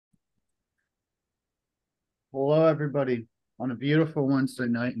Hello, everybody, on a beautiful Wednesday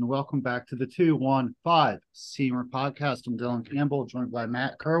night, and welcome back to the 215 Seymour podcast. I'm Dylan Campbell, joined by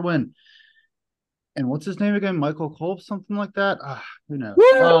Matt Kerwin. And what's his name again? Michael Kolb, something like that? Who knows?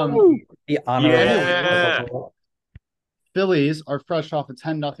 Woo! The honorable Anyways, Michael Yeah. Cole. Phillies are fresh off a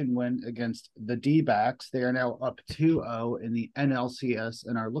 10-0 win against the D backs. They are now up 2-0 in the NLCS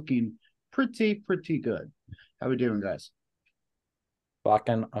and are looking pretty good. How we doing, guys?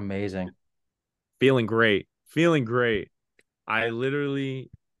 Fucking amazing. Feeling great. Feeling great. I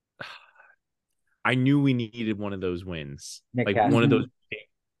literally I knew we needed one of those wins. Nick Like one of Cassidy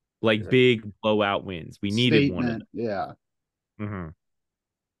Mm-hmm. those big blowout wins. We needed one of Statement. Yeah. them.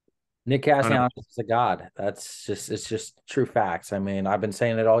 Nick 100%. Castellanos is a god. It's just true facts. I mean, I've been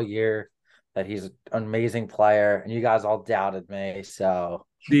saying it all year that he's an amazing player, and you guys all doubted me. So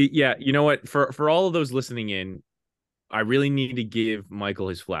Yeah, you know what? For all of those listening in, I really need to give Michael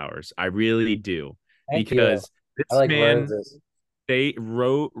his flowers. I really do. thank you. Because I this like man, roses. they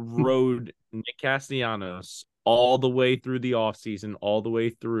rode Nick Castellanos all the way through the offseason, all the way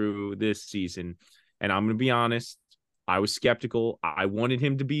through this season. And I'm going to be honest, I was skeptical. I wanted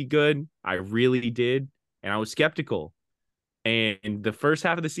him to be good. I really did. And I was skeptical. And the first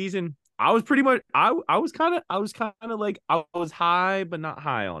half of the season, I was pretty much I was kind of like I was high but not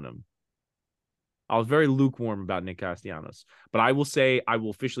high on him. I was very lukewarm about Nick Castellanos. But I will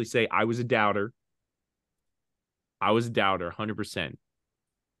officially say I was a doubter. I was a doubter 100%.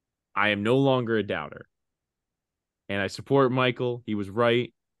 I am no longer a doubter. And I support Michael. He was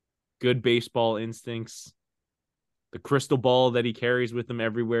right. Good baseball instincts. The crystal ball that he carries with him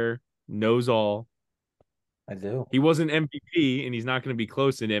everywhere knows all. I do. He wasn't MVP, and he's not going to be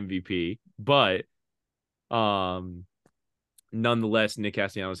close in MVP, but um, nonetheless, Nick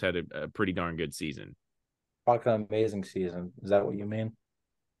Castellanos had a pretty darn good season. Fucking amazing season. Is that what you mean?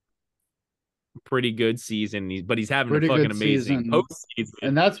 Pretty good season, but he's having a Pretty fucking good amazing season. postseason.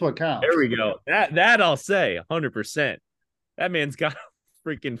 And that's what There counts. we go. That I'll say 100%. That man's got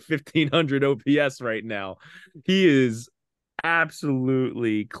freaking 1500 OPS right now. He is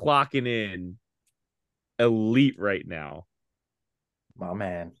absolutely clocking in elite right now. My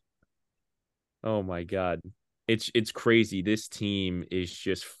man. Oh my god. It's crazy. This team is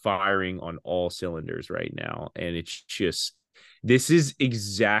just firing on all cylinders right now, and it's just this is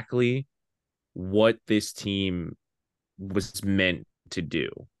exactly what this team was meant to do.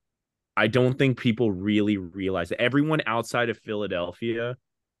 I don't think people really realize that. Everyone outside of Philadelphia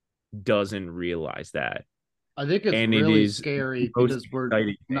doesn't realize that. I think it's And it really is the scary most because we're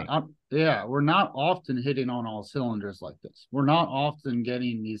exciting thing. not, yeah, we're not often hitting on all cylinders like this. We're not often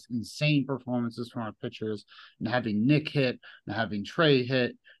getting these insane performances from our pitchers and having Nick hit and having Trey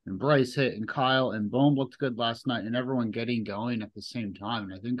hit and Bryce hit and Kyle and Bohm looked good last night and everyone getting going at the same time.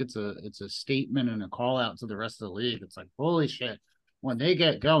 And I think it's a statement and a call out to the rest of the league. It's like, holy shit, when they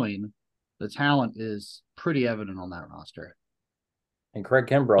get going, the talent is pretty evident on that roster. And Craig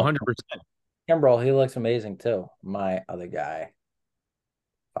Kimbrell. 100%. Kimbrell, he looks amazing too. My other guy.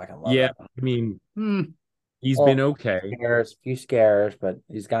 Fucking love Yeah. that. I mean, Hmm. he's been Well, okay. few scares, but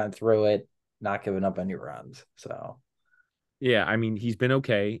he's gotten through it, not giving up any runs. So Yeah. I mean, he's been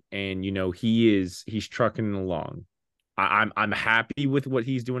okay. And, he's trucking along. I'm happy with what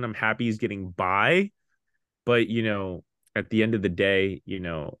he's doing. I'm happy he's getting by. But, at the end of the day,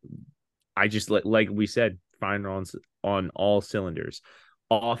 I just like we said, fine on all cylinders.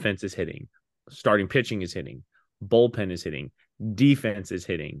 Offense is hitting, starting pitching is hitting, bullpen is hitting, defense is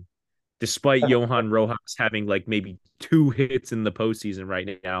hitting. Despite Johan Rojas having like maybe two hits in the postseason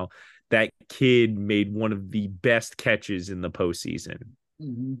right now, that kid made one of the best catches in the postseason.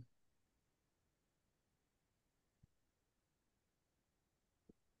 Mhm.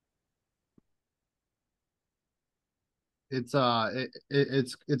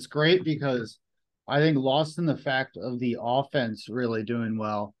 It's great because I think lost in the fact of the offense really doing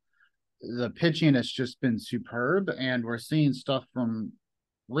well. The pitching has just been superb, and we're seeing stuff from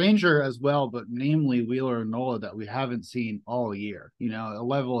Ranger as well, but namely Wheeler and Nola that we haven't seen all year. A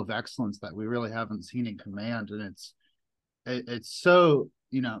level of excellence that we really haven't seen in command, and it's so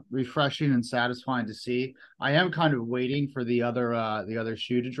refreshing and satisfying to see. I am kind of waiting for the other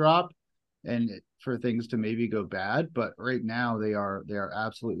shoe to drop and for things to maybe go bad, but right now they are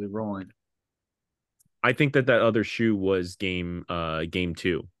absolutely rolling. I think that other shoe was game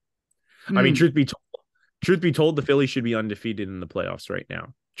two. I mean, Mm, truth be told, the Phillies should be undefeated in the playoffs right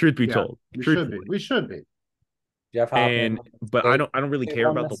now. Truth be yeah, told, we should be. truthfully. We should be. Jeff Hoffman And made a but I mistake. don't really Made care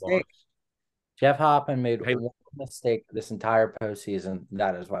one about the loss. mistake. Jeff Hoffman made Hey, one mistake this entire postseason.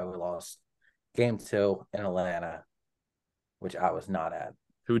 That is why we lost game two in Atlanta, which I was not at.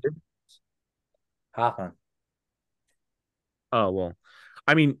 who did? Hoffman. Oh, well,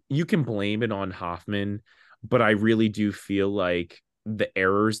 I mean, you can blame it on Hoffman, but I really do feel like the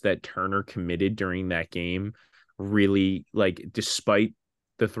errors that Turner committed during that game really, like, despite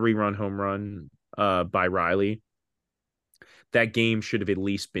the 3-run home run by Riley, that game should have at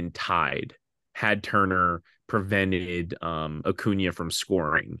least been tied had Turner prevented Acuna from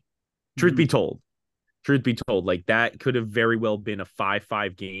scoring. Truth Mhm. be told, like that could have very well been a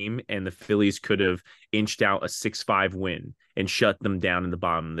 5-5 game, and the Phillies could have inched out a 6-5 win and shut them down in the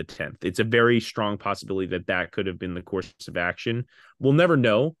bottom of the 10th. It's a very strong possibility that that could have been the course of action. We'll never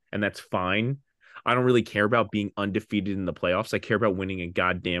know, and that's fine. I don't really care about being undefeated in the playoffs. I care about winning a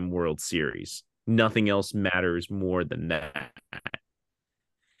goddamn World Series. Nothing else matters more than that.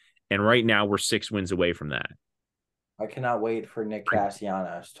 And right now, we're 6 wins away from that. I cannot wait for Nick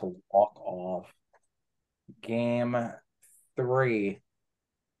Castellanos to walk off game 3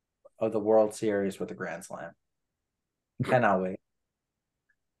 of the World Series with a grand slam. Cannot wait.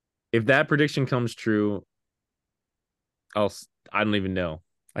 If that prediction comes true, I don't even know.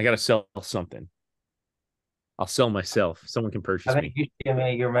 I gotta sell something. I'll sell myself. Someone can I purchase think me. you give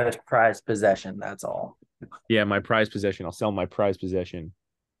me your most prized possession. That's all. Yeah, my prized possession. I'll sell my prized possession.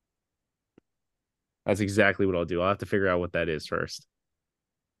 That's exactly what I'll do. I'll have to figure out what that is first.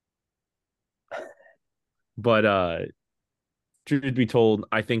 But truth be told,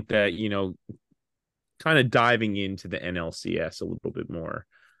 I think that, kind of diving into the NLCS a little bit more.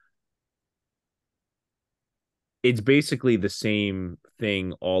 It's basically the same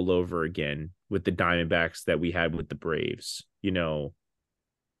thing all over again with the Diamondbacks that we had with the Braves.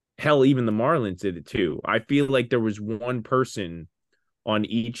 Hell, even the Marlins did it too. I feel like there was one person on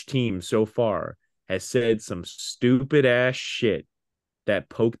each team so far has said some stupid ass shit that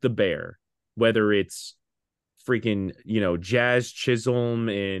poked the bear, whether it's freaking, Jazz Chisholm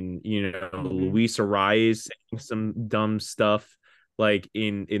and, Luis Arias saying some dumb stuff like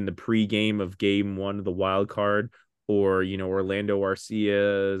in the pregame of game 1 of the wild card, or, Orlando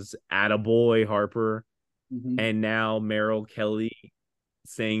Arcia's attaboy Harper, Mhm. and now Merrill Kelly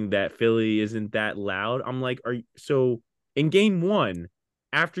saying that Philly isn't that loud. I'm like, so in game 1,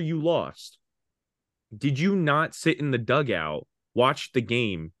 after you lost, did you not sit in the dugout, watch the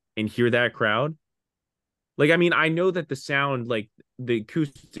game, and hear that crowd? Like, I mean, I know that the sound, like the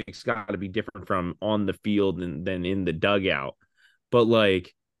acoustics got to be different from on the field than in the dugout. But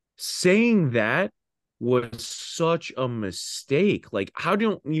like saying that was such a mistake. Like, I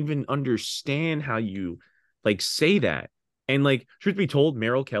don't even understand how you like say that. And like, truth be told,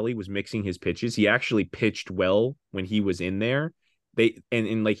 Merrill Kelly was mixing his pitches. He actually pitched well when he was in there.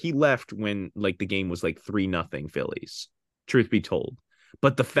 And like he left when like the game was like 3-0 Phillies. Truth be told.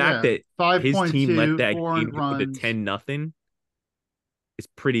 But the fact Yeah, that his team let 5.2, that four game earned go to runs. 10-0 is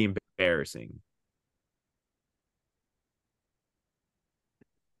pretty embarrassing.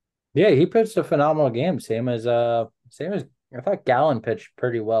 Yeah, he pitched a phenomenal game. Same as I thought Gallen pitched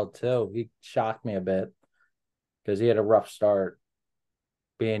pretty well too. He shocked me a bit because he had a rough start,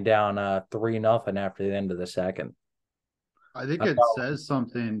 being down 3-0 after the end of the second. I think I it thought, says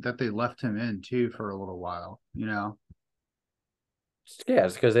something that they left him in too for a little while. yeah,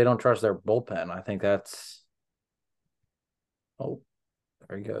 it's because they don't trust their bullpen. I think that's. Oh,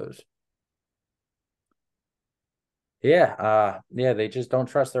 there he goes. Yeah, yeah, they just don't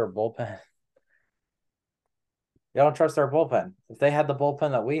trust their bullpen. They don't trust their bullpen. If they had the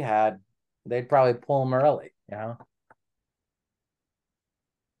bullpen that we had, they'd probably pull them early.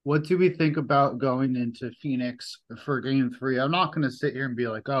 What do we think about going into Phoenix for game 3? I'm not going to sit here and be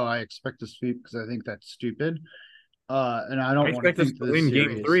like, oh, I expect a sweep because I think that's stupid. And I I don't want to expect us think to this win game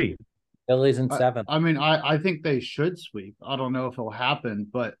series. 3. Phillies in I, 7. I mean, I think they should sweep. I don't know if it'll happen,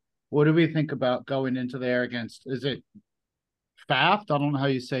 but what do we think about going into there against, is it Faft? I don't know how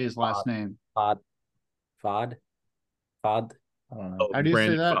you say his last name. Fod, Fod, Fod. I don't know. Oh, How do you say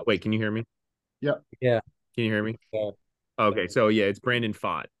Brandon. that? Wait, can you hear me? Yep. Yeah, Can you hear me? yeah, Okay, so yeah, it's Brandon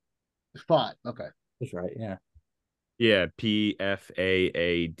Fott. Fought. Okay. that's right. Yeah. Yeah,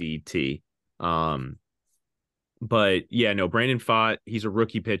 Pfaadt. Um, but yeah, no, Brandon Fott, he's a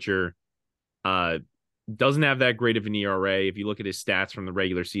rookie pitcher. Uh, doesn't have that great of an ERA. If you look at his stats from the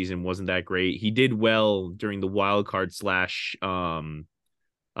regular season, wasn't that great. He did well during the wild card slash uh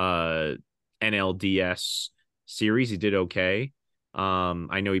NLDS series. He did okay.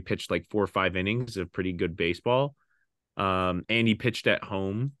 I know he pitched like 4 or 5 innings of pretty good baseball. And he pitched at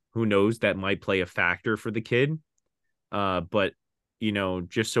home. Who knows? That might play a factor for the kid. But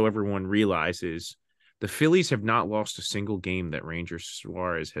just so everyone realizes, the Phillies have not lost a single game that Ranger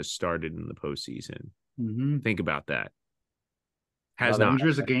Suarez has started in the postseason. Mm-hmm. Think about that. Has Another not.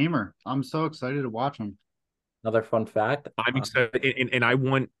 Ranger's a gamer. I'm so excited to watch him. Another fun fact. I'm excited, and I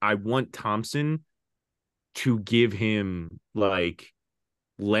want Thompson to give him like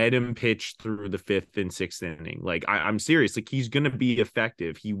let him pitch through the fifth and sixth inning. Like I'm serious. Like he's gonna be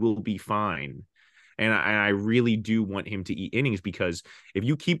effective. He will be fine. And I really do want him to eat innings because if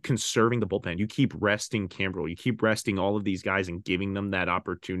you keep conserving the bullpen, you keep resting Kimbrel, you keep resting all of these guys and giving them that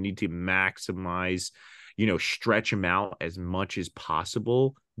opportunity to maximize, stretch them out as much as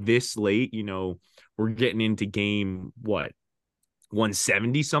possible this late. We're getting into game, what,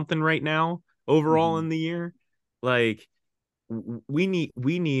 170 something right now overall in the year. Like, we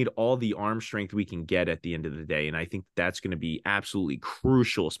need all the arm strength we can get at the end of the day, and I think that's going to be absolutely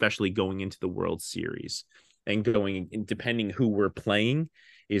crucial, especially going into the World Series and depending who we're playing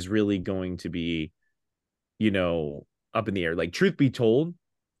is really going to be up in the air. Like, truth be told,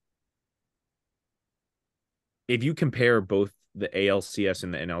 if you compare both the ALCS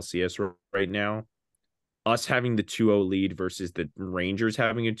and the NLCS right now, us having the 2-0 lead versus the Rangers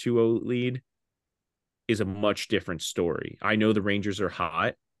having a 2-0 lead is a much different story. I know the Rangers are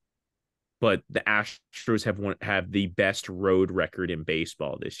hot, but the Astros have the best road record in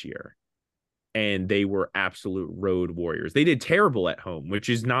baseball this year. And they were absolute road warriors. They did terrible at home, which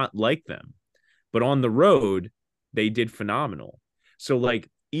is not like them. But on the road, they did phenomenal. So, like,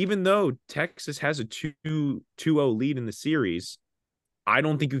 even though Texas has a 2-0 lead in the series, I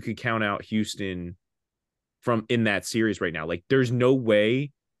don't think you could count out Houston from in that series right now. Like, there's no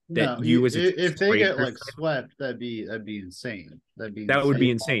way that if they get like swept, that'd be insane. That would be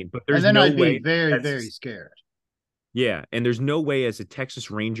insane. But there's and then no I'd way be very, very scared. Yeah, and there's no way as a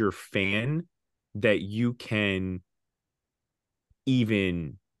Texas Ranger fan that you can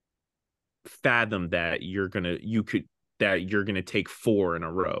even fathom that you're gonna take 4 in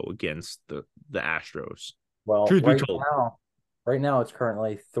a row against the Astros. Well, Truth be told. Right now it's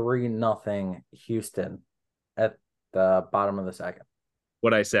currently 3-0 Houston at the bottom of the second.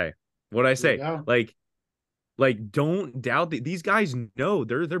 What I say, like don't doubt that these guys know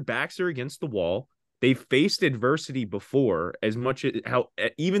their backs are against the wall. They've faced adversity before, as much as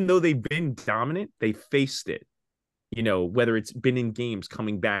even though they've been dominant, they faced it. Whether it's been in games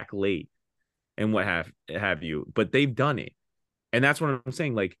coming back late and what have you, but they've done it. And that's what I'm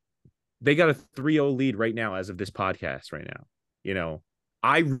saying. Like, they got a 3-0 lead right now as of this podcast right now.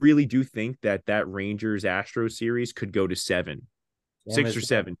 I really do think that Rangers Astros series could go to 6 or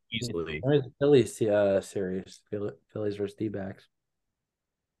 7 easily. Where's the Phillies series? Phillies versus D-backs.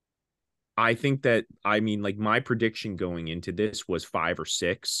 I think that, like, my prediction going into this was 5 or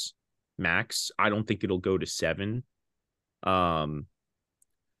 6 max. I don't think it'll go to 7.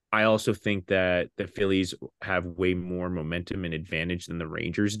 I also think that the Phillies have way more momentum and advantage than the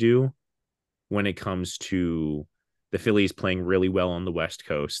Rangers do when it comes to the Phillies playing really well on the West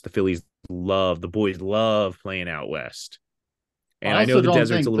Coast. The boys love playing out West. And I know the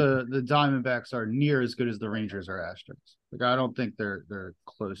desert's the Diamondbacks are near as good as the Rangers or Astros. Like, I don't think they're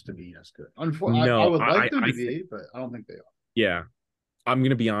close to being as good. Unfortunately, I would like them to be, but I don't think they are. Yeah, I'm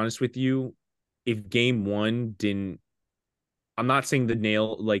gonna be honest with you. If Game 1 didn't, I'm not saying the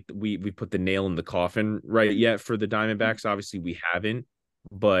nail, like we put the nail in the coffin right yet for the Diamondbacks. Obviously, we haven't.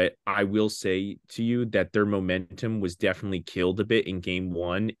 But I will say to you that their momentum was definitely killed a bit in Game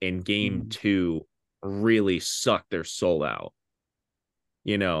 1, and Game 2 really sucked their soul out.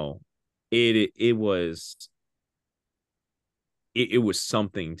 It was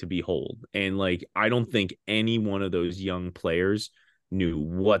something to behold. And, like, I don't think any one of those young players knew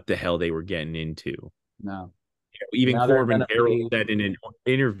what the hell they were getting into. No. Even Corbin Carroll said in an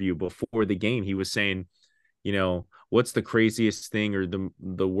interview before the game, he was saying, what's the craziest thing or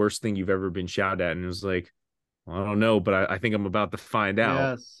the worst thing you've ever been shot at? And it was like, well, I don't know, but I think I'm about to find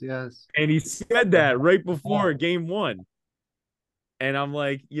out. Yes. And he said that right before Game 1. And I'm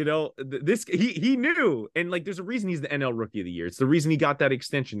like, this he knew. And, like, there's a reason he's the NL Rookie of the Year. It's the reason he got that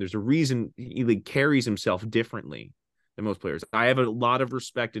extension. There's a reason he, like, carries himself differently than most players. I have a lot of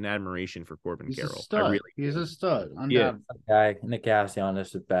respect and admiration for Corbin Carroll. He's a stud. Yeah. Nick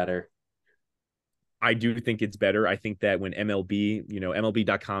Castellanos is better. I do think it's better. I think that when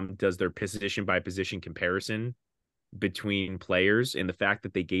MLB.com does their position by position comparison between players, and the fact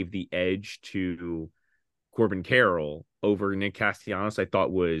that they gave the edge to Corbin Carroll over Nick Castellanos, I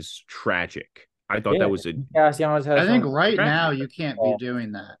thought was tragic. I thought that was Castellanos has I think right now you can't be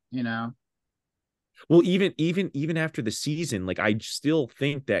doing that, Well, even after the season, like, I still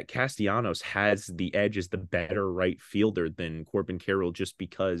think that Castellanos has the edge as the better right fielder than Corbin Carroll, just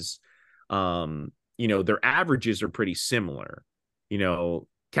because their averages are pretty similar.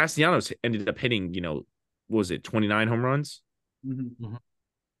 Castellanos ended up hitting, what was it, 29 home runs? Mm-hmm.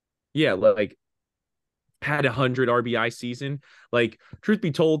 Yeah, like, had 100 RBI season. Like, truth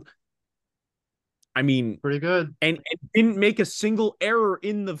be told, I mean, Pretty good. and didn't make a single error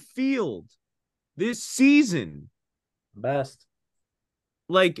in the field this season. Best.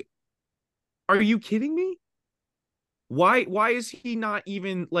 Like, are you kidding me? Why is he not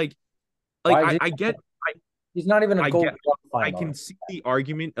even like I get he's not even a I gold get glove I finalist. can see the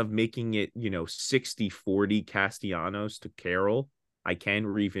argument of making it, 60-40 Castellanos to Carroll. I can,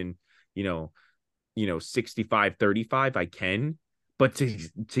 or even, 65-35, I can. But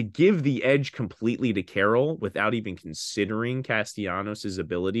to give the edge completely to Carroll without even considering Castellanos'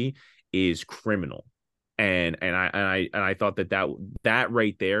 ability is criminal. And I thought that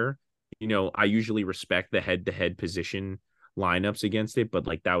right there, I usually respect the head-to-head position lineups against it, but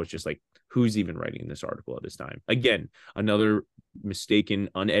like that was just like, who's even writing this article at this time? Again, another mistaken,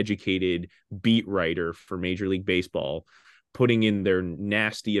 uneducated beat writer for Major League Baseball putting in their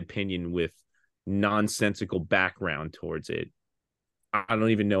nasty opinion with nonsensical background towards it. I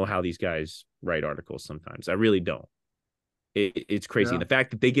don't even know how these guys write articles sometimes. I really don't. It's crazy. Yeah. And the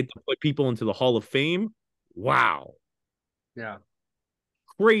fact that they get to put people into the Hall of Fame, wow. Yeah.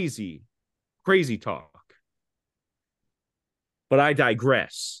 Crazy talk. But I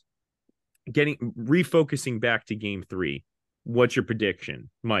digress. Refocusing back to game 3. What's your prediction,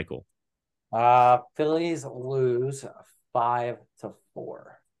 Michael? Phillies lose 5-4.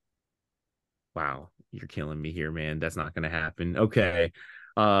 Wow, you're killing me here, man. That's not going to happen. Okay.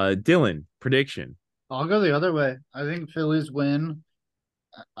 Dylan, prediction. I'll go the other way. I think Phillies win.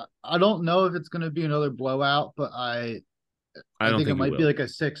 I don't know if it's going to be another blowout, but I don't think it think might will. be like a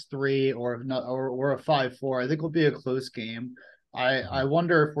 6-3 or not, or a 5-4. I think it'll be a close game. I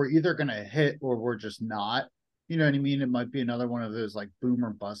wonder if we're either going to hit or we're just not. You know what I mean? It might be another one of those like boom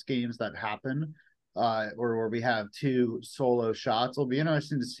or bust games that happen, or where we have 2 solo shots. It'll be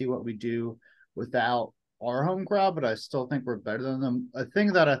interesting to see what we do without our home crowd, but I still think we're better than them. A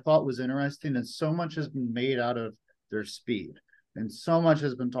thing that I thought was interesting is so much has been made out of their speed. And so much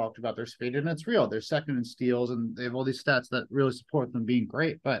has been talked about their speed, and it's real. They're second in steals, and they have all these stats that really support them being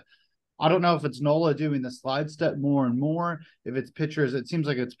great. But I don't know if it's Nola doing the slide step more and more. If it's pitchers, it seems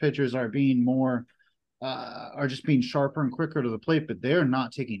like its pitchers are being more, are just being sharper and quicker to the plate, but they're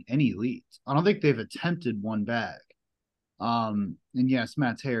not taking any leads. I don't think they've attempted one bag. And yes,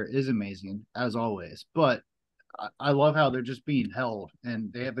 Matt's hair is amazing as always, but I love how they're just being held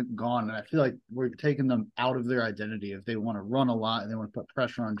and they haven't gone. And I feel like we're taking them out of their identity if they want to run a lot and they want to put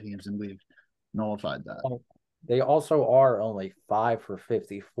pressure on teams, and we've nullified that. They also are only 5 for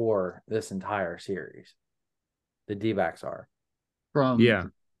 54 this entire series. The D-backs are. From Yeah.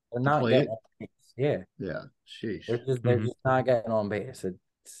 They're not plate? getting on base. Yeah. Yeah. Sheesh. They're just not getting on base.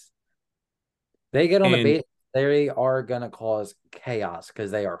 They get on the base, they are gonna cause chaos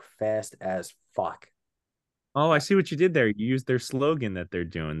because they are fast as fuck. Oh, I see what you did there. You used their slogan that they're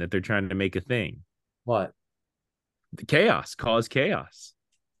doing, that they're trying to make a thing. What? The chaos, cause chaos.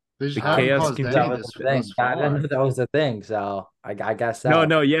 They just The haven't chaos caused continues. any this I didn't far. know that was a thing, so I guess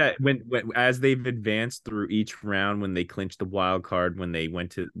No, yeah. When as they've advanced through each round, when they clinched the wild card, when they won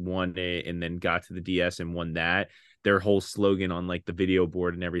it and then got to the DS and won that, their whole slogan on like the video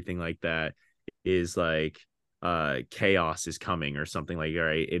board and everything like that is like chaos is coming or something like, all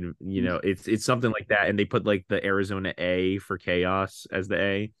right, and it's something like that, and they put like the Arizona A for chaos as the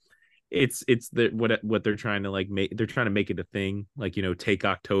A. It's what they're trying to like make. They're trying to make it a thing, like, take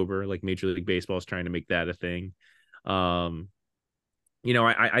October, like Major League Baseball is trying to make that a thing. I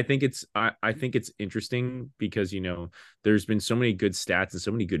think it's interesting because there's been so many good stats and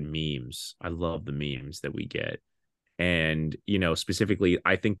so many good memes. I love the memes that we get, and specifically,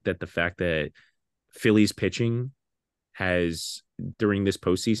 I think that the fact that Phillies pitching has, during this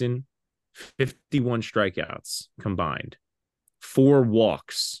postseason, 51 strikeouts combined, 4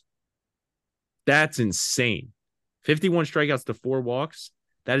 walks. That's insane. 51 strikeouts to 4 walks.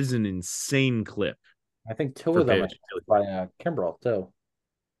 That is an insane clip. I think 2 of them are by Kimbrel too.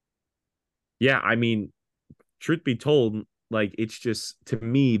 Yeah, I mean, truth be told, like, it's just, to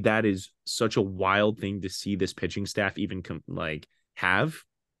me, that is such a wild thing to see this pitching staff even have.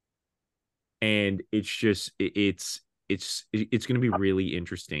 And it's just it's going to be really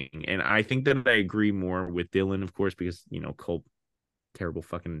interesting. And I think that I agree more with Dylan, of course, because Colt, terrible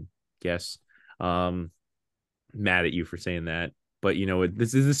fucking guess. Mad at you for saying that, but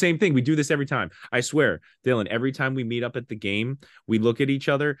this is the same thing. We do this every time. I swear, Dylan. Every time we meet up at the game, we look at each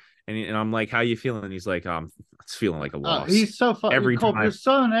other, and I'm like, "How you feeling?" And he's like, it's feeling like a loss." He's so funny. Every Colt, time. you're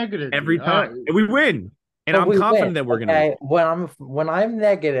so negative. Every time, and we win. And I'm confident that we're gonna win. When I'm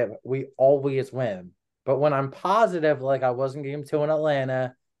negative, we always win. But when I'm positive, like I was in game 2 in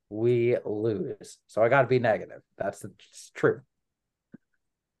Atlanta, we lose. So I got to be negative. That's it's true.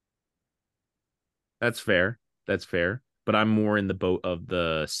 That's fair. That's fair. But I'm more in the boat of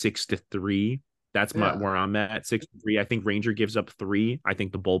the 6-3. That's my Yeah. where I'm at. 6-3. I think Ranger gives up 3. I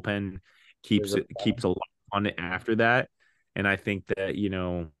think the bullpen keeps a lot on it after that. And I think that,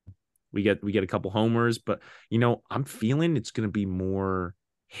 we get a couple homers, but I'm feeling it's gonna be more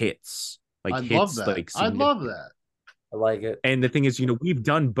hits. Like I'd love hits, that. like I'd love significant. that. I like it. And the thing is, we've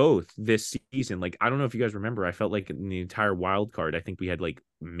done both this season. Like, I don't know if you guys remember, I felt like in the entire wild card, I think we had like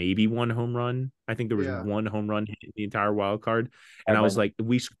maybe one home run. I think there was Yeah. one home run hit in the entire wild card. And I was like,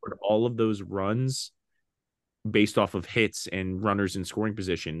 we scored all of those runs based off of hits and runners in scoring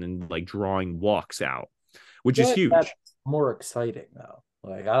position and like drawing walks out, which is huge. That's more exciting though.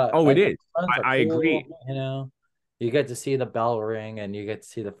 Like, It is. I agree. You get to see the bell ring and you get to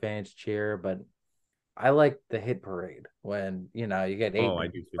see the fans cheer, but I like the hit parade when you get 8 I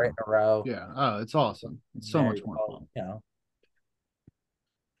do too. right in a row. Yeah. Oh, it's awesome. It's so much more fun.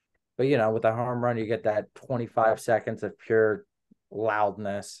 But with a home run, you get that 25 seconds of pure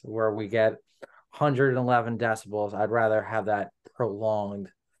loudness where we get 111 decibels. I'd rather have that prolonged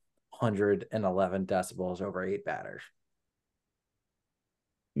 111 decibels over 8 batters.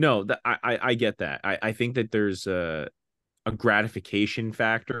 No, I get that. I think that there's a gratification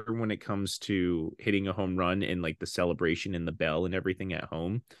factor when it comes to hitting a home run and like the celebration and the bell and everything at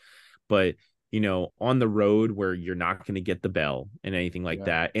home. But on the road where you're not going to get the bell and anything like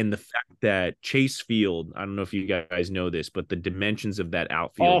that, and the fact that Chase Field, I don't know if you guys know this, but the dimensions of that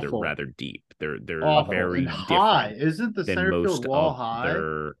outfield are rather deep. They're very and high. Isn't the than center most field wall of high?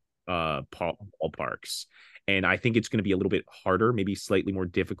 their ballparks. And I think it's going to be a little bit harder, maybe slightly more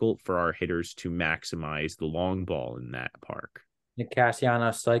difficult for our hitters to maximize the long ball in that park. Nick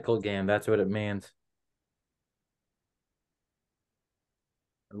Castellanos cycle game. That's what it means.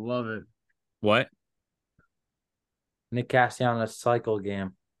 I love it. What? Nick Castellanos cycle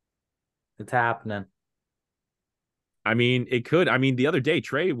game. It's happening. I mean, it could. I mean, the other day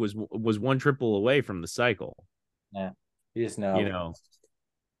Trey was one triple away from the cycle. Yeah, you just know.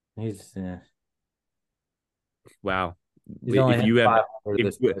 He's wow. He's only if you have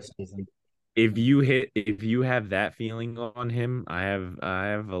season. if you have that feeling on him, I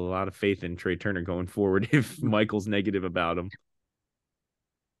have a lot of faith in Trey Turner going forward if Michael's negative about him.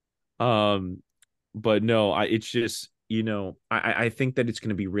 But no, it's just, I think that it's going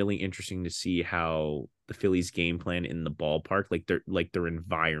to be really interesting to see how the Phillies game plan in the ballpark, like their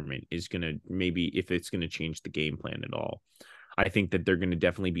environment is going to, maybe if it's going to change the game plan at all. I think that they're going to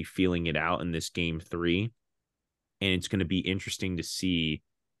definitely be feeling it out in this game 3. And it's going to be interesting to see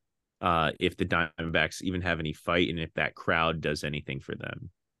if the Diamondbacks even have any fight and if that crowd does anything for them.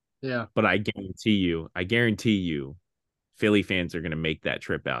 Yeah. But I guarantee you, Philly fans are going to make that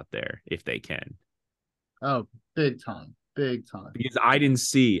trip out there if they can. Oh, big time. Big time. Because I'm going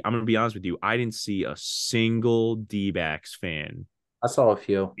to be honest with you, I didn't see a single D-backs fan. I saw a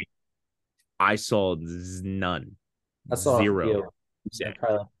few. I saw none. I saw 0.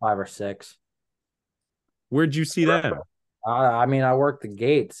 Probably like 5 or 6. Where'd you see them? I mean, I work the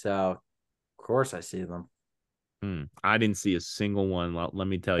gate, so of course I see them. I didn't see a single one. Let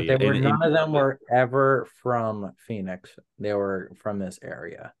me tell you, None of them were ever from Phoenix. They were from this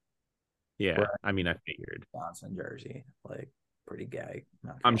area. Yeah, I mean, I figured. Johnson, Jersey, like pretty gay.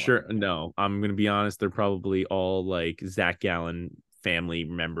 I'm sure. No, I'm gonna be honest. They're probably all like Zach Gallen family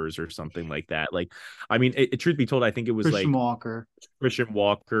members or something like that. Like, I mean, truth be told, I think it was Christian like Christian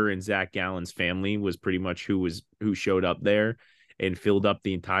Walker and Zach Gallen's family was pretty much who showed up there and filled up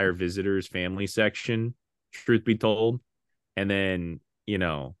the entire visitors family section. Truth be told, and then I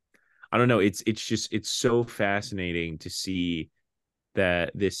don't know. It's so fascinating to see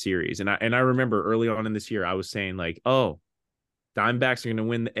that this series, and I remember early on in this year I was saying like, oh, Diamondbacks are going to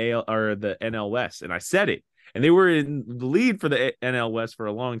win the AL or the NL West, and I said it, and they were in the lead for the NL West for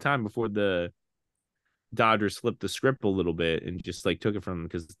a long time before the Dodgers flipped the script a little bit and just like took it from them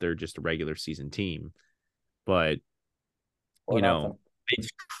because they're just a regular season team. But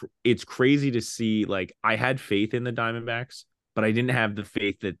it's crazy to see. Like, I had faith in the Diamondbacks, but I didn't have the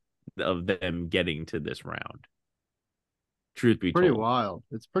faith of them getting to this round. Truth be told, wild.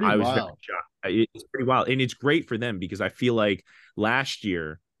 It's pretty wild. It's pretty wild, and it's great for them because I feel like last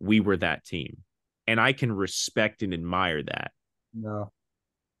year we were that team, and I can respect and admire that. No,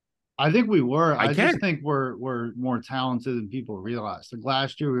 I think we were. I just think we're more talented than people realize. Like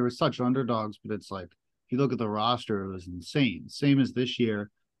last year, we were such underdogs, but it's like if you look at the roster, it was insane. Same as this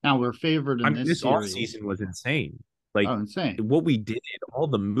year. Now we're favored in this series. Offseason was insane. Like, insane. What we did, all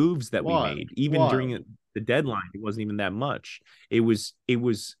the moves that we made, even during the deadline, it wasn't even that much. It was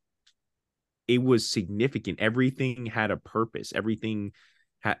it was significant. Everything had a purpose. Everything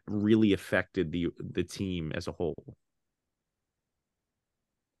had really affected the team as a whole.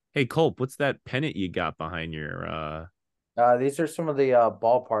 Hey, Culp, what's that pennant you got behind your These are some of the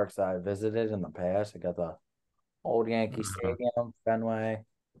ballparks that I visited in the past. I got the old Yankee Stadium, Fenway.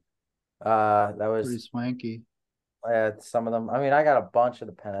 That Pretty was swanky. some of them. I mean, I got a bunch of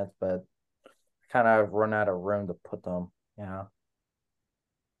the pennants, but kind of run out of room to put them. You know.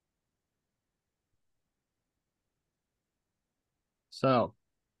 So,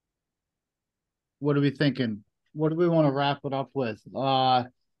 what are we thinking? What do we want to wrap it up with?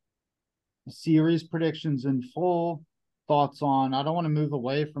 Series predictions in full. Thoughts on? I don't want to move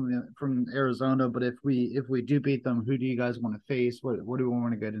away from Arizona, but if we do beat them, who do you guys want to face? What do we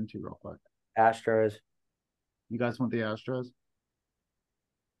want to get into real quick? Astros. You guys want the Astros?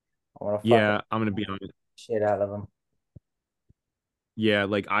 I want to Yeah, I'm gonna be honest. shit out of them. Yeah,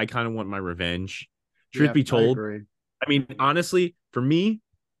 like I kind of want my revenge. Truth Yeah, be I told, agree. I mean, honestly, for me,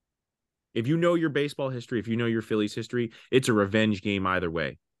 if you know your baseball history, if you know your Phillies history, it's a revenge game either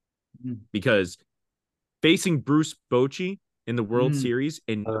way. Because facing Bruce Bochy in the World Mm. Series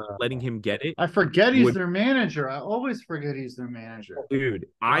and not letting him get it I forget he's would, their manager. I always forget he's their manager. dude,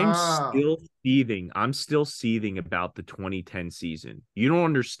 Wow. still seething. I'm still seething about the 2010 season. You don't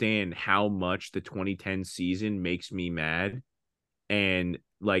understand how much the 2010 season makes me mad. And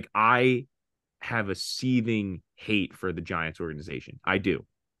like I have a seething hate for the Giants organization. I do.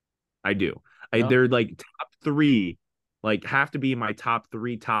 I do. Yeah. They're like top three, like have to be my top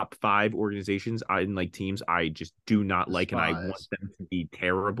three, top five organizations in like teams I just do not like, and I want Despise. them to be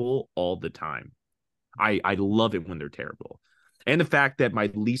terrible all the time. I love it when they're terrible. And the fact that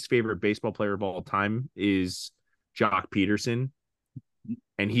my least favorite baseball player of all time is Jock Peterson,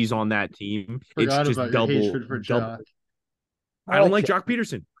 and he's on that team. It's Forgot just about your double, hatred for double. Jock. I don't like Jock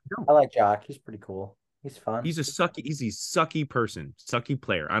Peterson. No. I like Jock. He's pretty cool. He's fun. He's a sucky person, sucky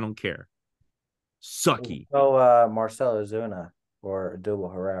player. I don't care. Sucky. So Marcelo Zuna or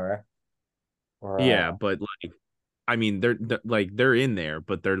Odubel Herrera. Or Yeah, but like, I mean, they're in there,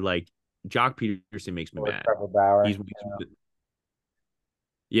 but they're like Jock Peterson makes me or mad. Trevor Bauer.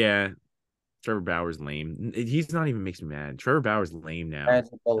 Yeah, Trevor Bauer's lame. He's not even makes me mad. Trevor Bauer's lame now. I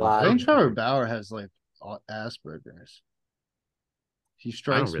think Trevor Bauer has like Asperger's. He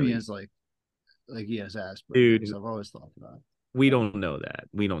strikes me as like he has Asperger's. Dude, I've always thought that. We don't know that.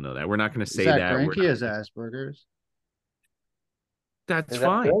 We don't know that. We're not going to say Zach that. Greinke has Asperger's. That's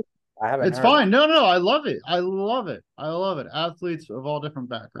fine. I haven't. It's fine. No, I love it. I love it. I love it. Athletes of all different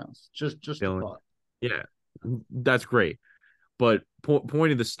backgrounds. Just a thought. Yeah, that's great. But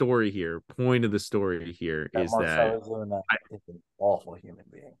point of the story here. Point of the story here is that is an awful human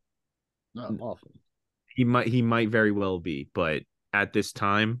being. No, awful. He might very well be, but at this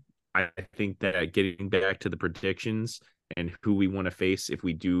time, I think that getting back to the predictions and who we want to face if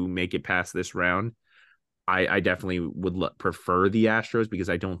we do make it past this round, I definitely would prefer the Astros because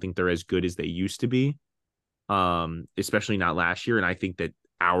I don't think they're as good as they used to be, especially not last year. And I think that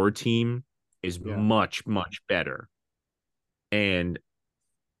our team is much, much better. And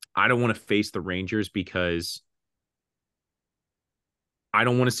I don't want to face the Rangers because I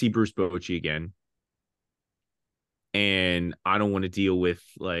don't want to see Bruce Bochy again. And I don't want to deal with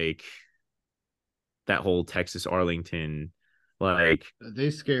like that whole Texas Arlington, like they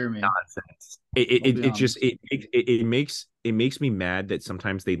scare me. Nonsense. It makes me mad that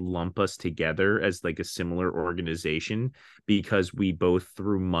sometimes they lump us together as like a similar organization because we both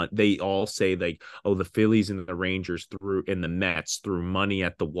threw money. They all say like, oh, the Phillies and the Rangers threw and the Mets threw money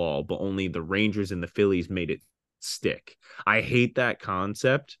at the wall, but only the Rangers and the Phillies made it stick. I hate that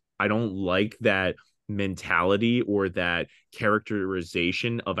concept. I don't like that mentality or that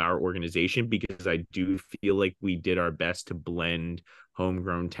characterization of our organization because I do feel like we did our best to blend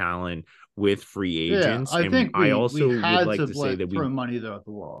homegrown talent with free agents. Yeah, I think we would like to say that throw money though at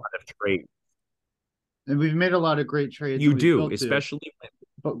the wall. Trade. And we've made a lot of great trades. You do, especially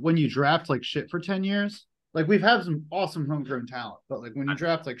but when you draft like shit for 10 years, like we've had some awesome homegrown talent, but like when you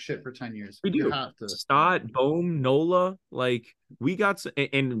draft like shit for 10 years, you have to Stott, Bohm, Nola, like we got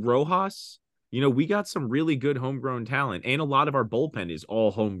and Rojas. You know, we got some really good homegrown talent, and a lot of our bullpen is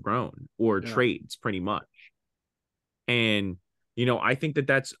all homegrown or trades, pretty much. And you know, I think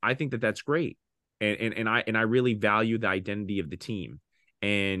that's great, and I really value the identity of the team,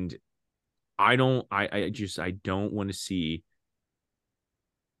 and I don't want to see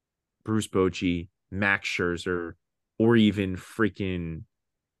Bruce Bochy, Max Scherzer, or even freaking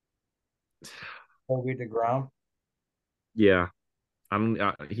Jacoby deGrom. Yeah,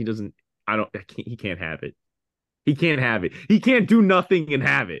 he doesn't. He can't have it. He can't have it. He can't do nothing and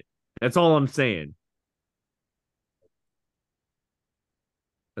have it. That's all I'm saying.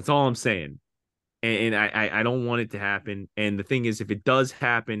 That's all I'm saying. And I don't want it to happen. And the thing is, if it does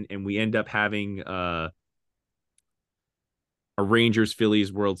happen and we end up having a Rangers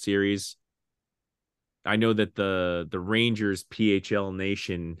Phillies World Series, I know that the Rangers PHL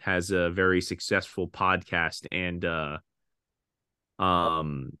Nation has a very successful podcast, and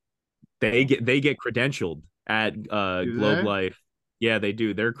they get credentialed at Do Globe they? Life. Yeah, they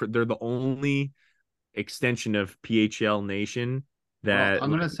do. They're the only extension of PHL Nation Well, that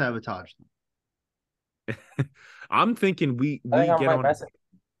I'm gonna sabotage them. I'm thinking I think we I get might on. message.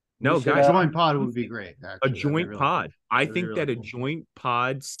 No, We should, A guys, joint pod I'm would be thinking great, a actually. That'd be joint really cool. pod. I That'd be think really that a cool. joint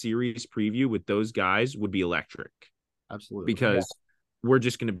pod series preview with those guys would be electric Absolutely. because we're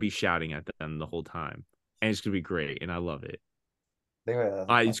just going to be shouting at them the whole time, and it's going to be great, and I love it.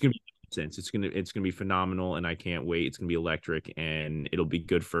 It's going to be nonsense. It's gonna be phenomenal, and I can't wait. It's going to be electric, and it'll be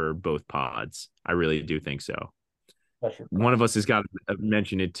good for both pods. I really do think so. One of us has got to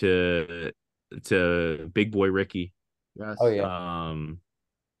mention it to Big Boy Ricky. Yes. Oh yeah,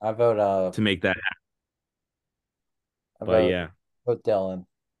 I vote. To make that happen. I But vote, yeah. vote Dylan.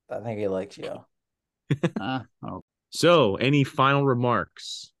 I think he likes you. Oh, So, any final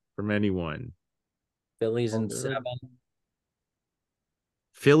remarks from anyone? Phillies in good. 7.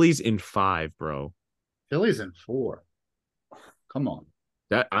 Phillies in 5, bro. Phillies in 4. Come on.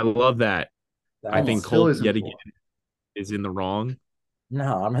 That I love that. I think on. Cole Phillies in yet 4. again is in the wrong.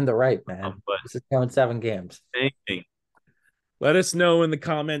 No, I'm in the right, man. But This is going 7 games. anything. Let us know in the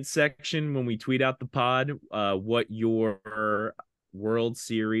comments section when we tweet out the pod what your World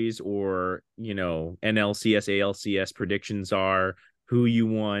Series or NLCS, ALCS predictions are, who you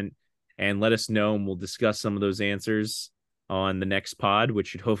want, and let us know, and we'll discuss some of those answers on the next pod, which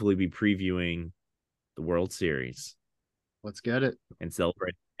should hopefully be previewing the World Series. Let's get it. And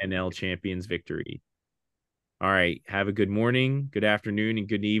celebrate NL champions victory. All right. Have a good morning, good afternoon, and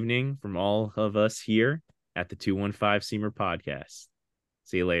good evening from all of us here at the 215 Seamer podcast.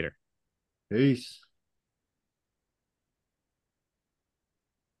 See you later. Peace.